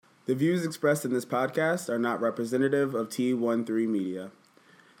The views expressed in this podcast are not representative of T13 Media.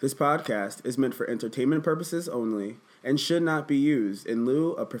 This podcast is meant for entertainment purposes only and should not be used in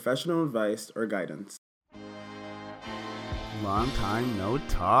lieu of professional advice or guidance. Long time no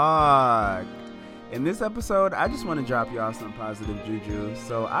talk. In this episode, I just want to drop y'all some positive juju,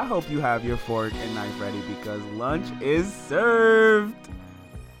 so I hope you have your fork and knife ready because lunch is served.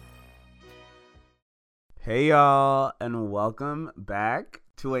 Hey y'all, and welcome back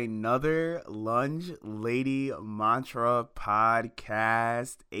to another Lunch Lady Mantra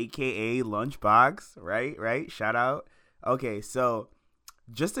podcast, aka Lunchbox, right? Shout out. Okay, so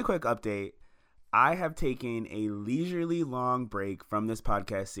just a quick update. I have taken a leisurely long break from this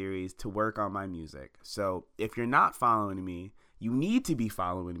podcast series to work on my music. So if you're not following me, you need to be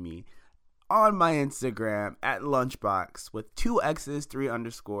following me on my Instagram at Lunchbox with 2 X's, 3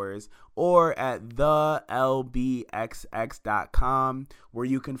 underscores, or at thelbxx.com where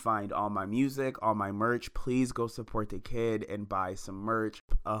you can find all my music, all my merch. Please go support the kid and buy some merch.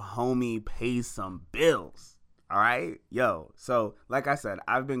 A homie pays some bills. All right? Yo, so like I said,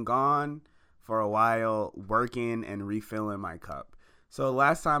 I've been gone for a while working and refilling my cup. So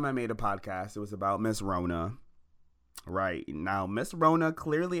last time I made a podcast, it was about Miss Rona. Right. Now, Miss Rona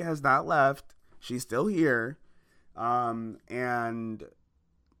clearly has not left. She's still here. And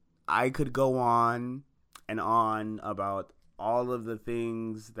I could go on and on about all of the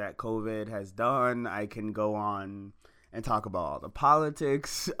things that COVID has done. I can go on and talk about all the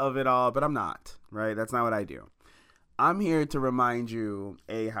politics of it all, but I'm not, right? That's not what I do. I'm here to remind you,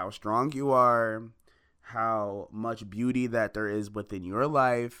 how strong you are, how much beauty that there is within your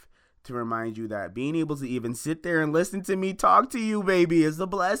life, to remind you that being able to even sit there and listen to me talk to you, baby, is a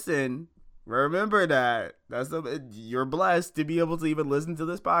blessing. Remember that. You're blessed to be able to even listen to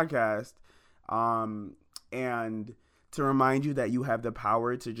this podcast. And to remind you that you have the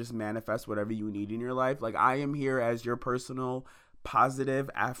power to just manifest whatever you need in your life. Like, I am here as your personal positive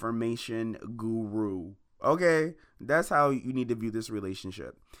affirmation guru. Okay, that's how you need to view this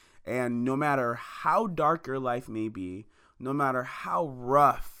relationship. And no matter how dark your life may be, no matter how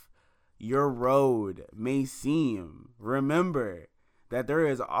rough your road may seem, remember that there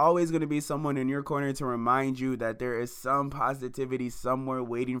is always going to be someone in your corner to remind you that there is some positivity somewhere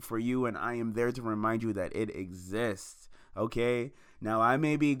waiting for you, and I am there to remind you that it exists. Okay? Now, I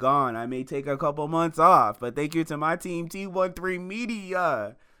may be gone. I may take a couple months off, but thank you to my team, T13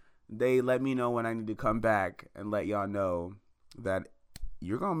 Media. They let me know when I need to come back and let y'all know that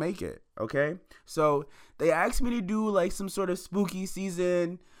you're going to make it, okay? So they asked me to do like some sort of spooky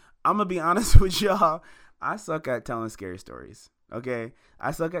season. I'm going to be honest with y'all. I suck at telling scary stories, okay? I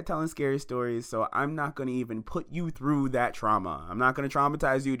suck at telling scary stories, so I'm not going to even put you through that trauma. I'm not going to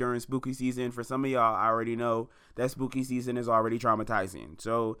traumatize you during spooky season. For some of y'all, I already know that spooky season is already traumatizing.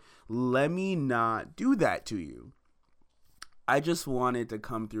 So let me not do that to you. I just wanted to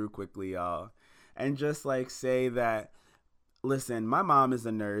come through quickly, y'all, and just like say that, listen, my mom is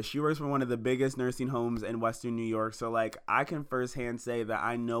a nurse. She works for one of the biggest nursing homes in Western New York. So like I can firsthand say that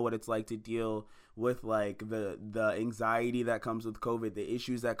I know what it's like to deal with like the anxiety that comes with COVID, the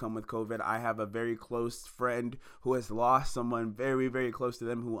issues that come with COVID. I have a very close friend who has lost someone very, very close to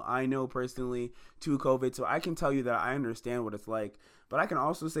them who I know personally to COVID. So I can tell you that I understand what it's like. But I can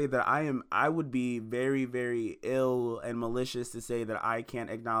also say that I would be very, very ill and malicious to say that I can't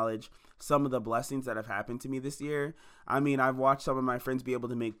acknowledge some of the blessings that have happened to me this year. I mean, I've watched some of my friends be able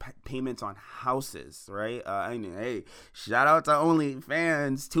to make payments on houses, right? Hey, shout out to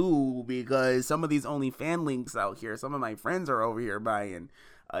OnlyFans too, because some of these OnlyFans links out here, some of my friends are over here buying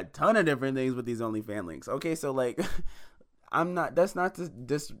a ton of different things with these OnlyFans links. Okay, so like, that's not to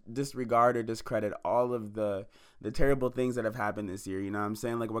disregard or discredit all of the terrible things that have happened this year, you know what I'm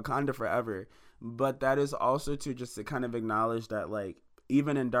saying? Like Wakanda forever. But that is also to kind of acknowledge that like,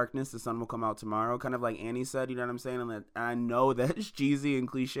 even in darkness, the sun will come out tomorrow, kind of like Annie said, you know what I'm saying? And I know that's cheesy and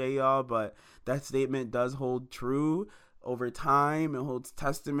cliche, y'all, but that statement does hold true over time. It holds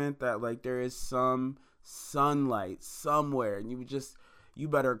testament that like there is some sunlight somewhere, and you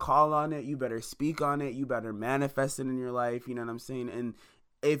better call on it, you better speak on it, you better manifest it in your life, you know what I'm saying? And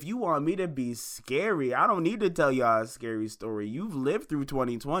if you want me to be scary, I don't need to tell y'all a scary story. You've lived through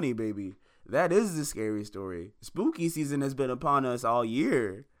 2020, baby. That is the scary story. Spooky season has been upon us all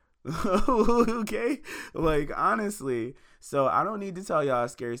year. Okay? Like, honestly. So I don't need to tell y'all a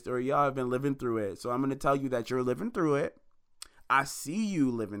scary story. Y'all have been living through it. So I'm going to tell you that you're living through it. I see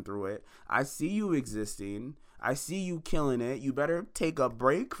you living through it. I see you existing. I see you killing it. You better take a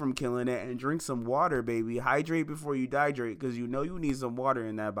break from killing it and drink some water, baby. Hydrate before you dehydrate, because you know you need some water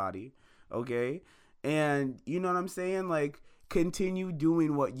in that body. Okay? And you know what I'm saying? Like, continue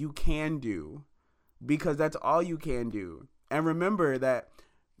doing what you can do, because that's all you can do. And remember that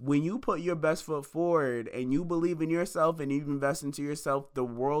when you put your best foot forward and you believe in yourself and you invest into yourself, the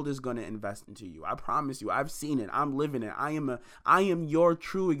world is going to invest into you. I promise you. I've seen it. I'm living it. I am your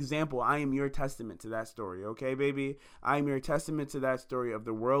true example. I am your testament to that story. Okay, baby? I am your testament to that story of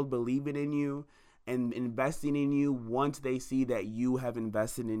the world believing in you and investing in you once they see that you have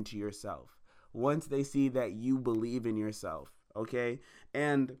invested into yourself. Once they see that you believe in yourself. Okay?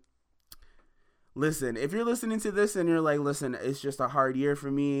 And listen, if you're listening to this and you're like, listen, it's just a hard year for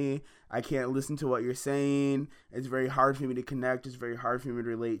me. I can't listen to what you're saying. It's very hard for me to connect. It's very hard for me to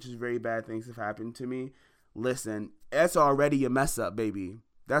relate. Just very bad things have happened to me. Listen, that's already a mess up, baby.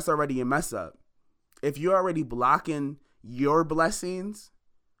 That's already a mess up. If you're already blocking your blessings,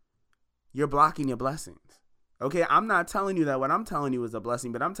 you're blocking your blessings. Okay, I'm not telling you that what I'm telling you is a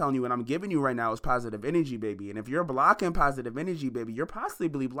blessing, but I'm telling you what I'm giving you right now is positive energy, baby. And if you're blocking positive energy, baby, you're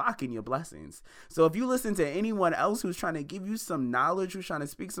possibly blocking your blessings. So if you listen to anyone else who's trying to give you some knowledge, who's trying to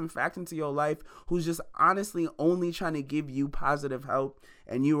speak some fact into your life, who's just honestly only trying to give you positive help,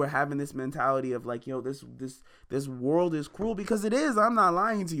 and you are having this mentality of like, yo, this world is cruel, because it is. I'm not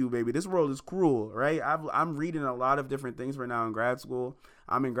lying to you, baby. This world is cruel, right? I'm reading a lot of different things right now in grad school.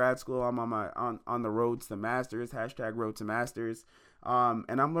 I'm in grad school. I'm on the road to masters, #road to masters.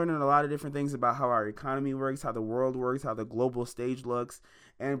 And I'm learning a lot of different things about how our economy works, how the world works, how the global stage looks.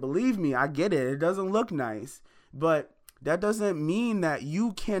 And believe me, I get it. It doesn't look nice, but that doesn't mean that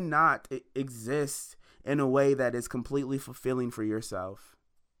you cannot exist in a way that is completely fulfilling for yourself.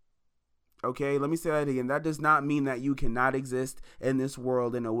 Okay, let me say that again. That does not mean that you cannot exist in this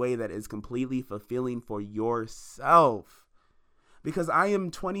world in a way that is completely fulfilling for yourself. Because I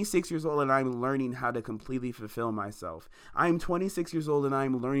am 26 years old and I'm learning how to completely fulfill myself. I am 26 years old and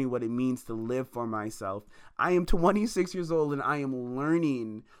I'm learning what it means to live for myself. I am 26 years old and I am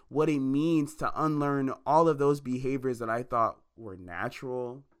learning what it means to unlearn all of those behaviors that I thought were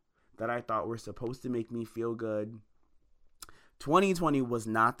natural, that I thought were supposed to make me feel good. 2020 was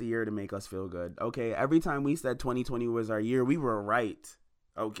not the year to make us feel good. Okay, every time we said 2020 was our year, we were right.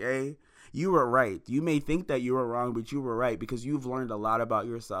 Okay? You were right. You may think that you were wrong, but you were right, because you've learned a lot about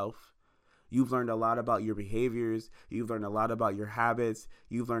yourself. You've learned a lot about your behaviors. You've learned a lot about your habits.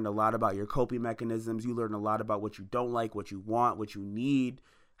 You've learned a lot about your coping mechanisms. You learned a lot about what you don't like, what you want, what you need,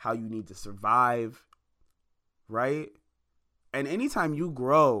 how you need to survive, right? And anytime you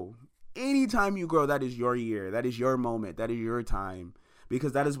grow, that is your year. That is your moment. That is your time.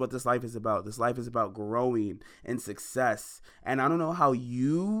 Because that is what this life is about. This life is about growing and success. And I don't know how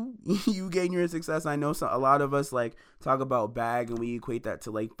you gain your success. I know a lot of us like talk about bag and we equate that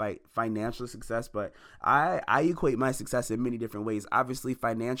to like financial success. But I equate my success in many different ways. Obviously,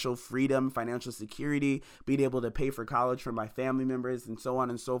 financial freedom, financial security, being able to pay for college for my family members and so on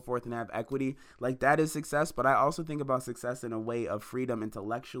and so forth, and have equity. Like, that is success. But I also think about success in a way of freedom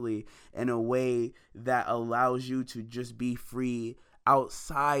intellectually, in a way that allows you to just be free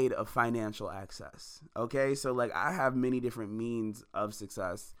outside of financial access. Okay, so like I have many different means of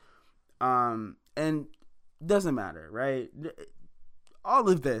success, and doesn't matter, right? All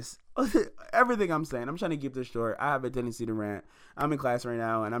of this, everything I'm saying, I'm trying to keep this short. I have a tendency to rant. I'm in class right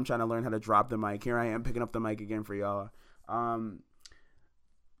now and I'm trying to learn how to drop the mic. Here I am picking up the mic again for y'all.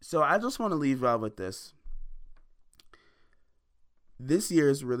 So I just want to leave y'all with this. This year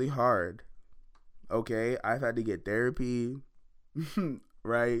is really hard. Okay, I've had to get therapy.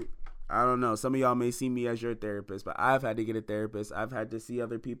 Right? I don't know. Some of y'all may see me as your therapist, but I've had to get a therapist. I've had to see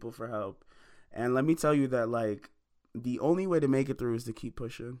other people for help. And let me tell you that, like, the only way to make it through is to keep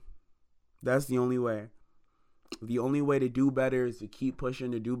pushing. That's the only way. The only way to do better is to keep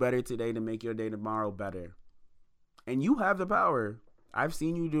pushing, to do better today, to make your day tomorrow better. And you have the power. I've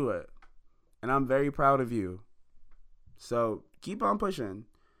seen you do it. And I'm very proud of you. So keep on pushing.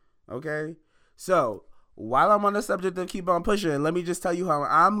 Okay? So while I'm on the subject of keep on pushing, let me just tell you how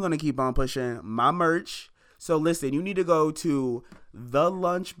I'm going to keep on pushing my merch. So listen, you need to go to The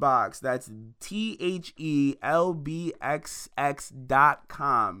Lunchbox. That's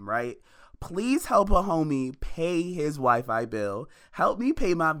TheLBXX.com, right? Please help a homie pay his Wi-Fi bill. Help me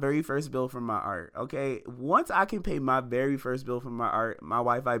pay my very first bill for my art, okay? Once I can pay my very first bill for my art, my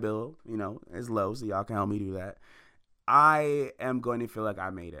Wi-Fi bill, is low, so y'all can help me do that. I am going to feel like I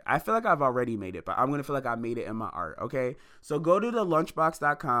made it. I feel like I've already made it, but I'm going to feel like I made it in my art, okay? So go to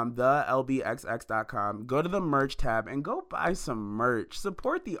thelunchbox.com, thelbxx.com, go to the merch tab, and go buy some merch.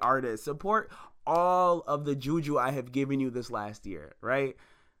 Support the artists. Support all of the juju I have given you this last year, right?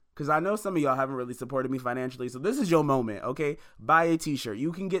 Because I know some of y'all haven't really supported me financially, so this is your moment, okay? Buy a t-shirt.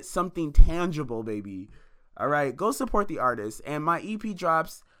 You can get something tangible, baby. All right, go support the artist. And my EP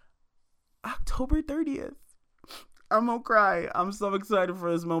drops October 30th. I'm gonna cry. I'm so excited for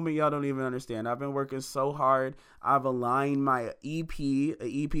this moment. Y'all don't even understand. I've been working so hard. I've aligned my EP. A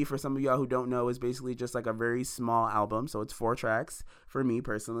EP, for some of y'all who don't know, is basically just like a very small album. So it's 4 tracks. For me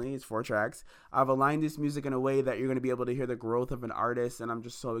personally, it's 4 tracks. I've aligned this music in a way that you're going to be able to hear the growth of an artist. And I'm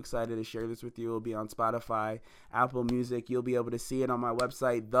just so excited to share this with you. It'll be on Spotify, Apple Music. You'll be able to see it on my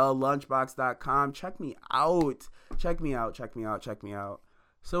website, thelunchbox.com. Check me out. Check me out. Check me out. Check me out.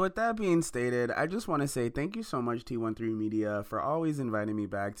 So with that being stated, I just want to say thank you so much, T13 Media, for always inviting me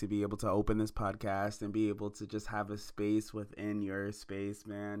back to be able to open this podcast and be able to just have a space within your space,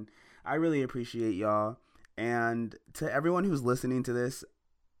 man. I really appreciate y'all. And to everyone who's listening to this,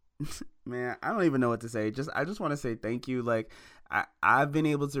 man, I don't even know what to say. I just want to say thank you. Like, I've been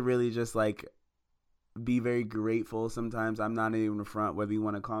able to really just like be very grateful. Sometimes I'm not even in front, whether you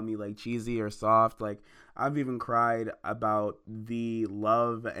want to call me like cheesy or soft. Like, I've even cried about the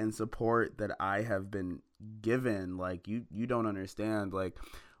love and support that I have been given. Like, you don't understand. Like,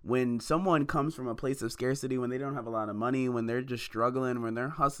 when someone comes from a place of scarcity, when they don't have a lot of money, when they're just struggling, when they're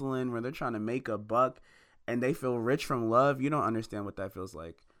hustling, when they're trying to make a buck and they feel rich from love, you don't understand what that feels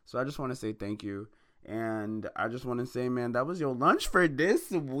like. So I just want to say thank you. And I just want to say, man, that was your lunch for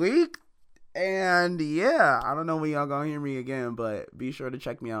this week. And yeah, I don't know when y'all gonna hear me again, but be sure to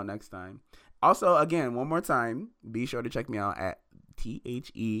check me out next time. Also, again, one more time, be sure to check me out at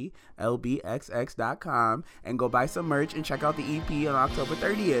THELBXX.com and go buy some merch and check out the EP on October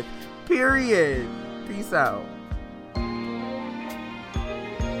 30th. Period. Peace out.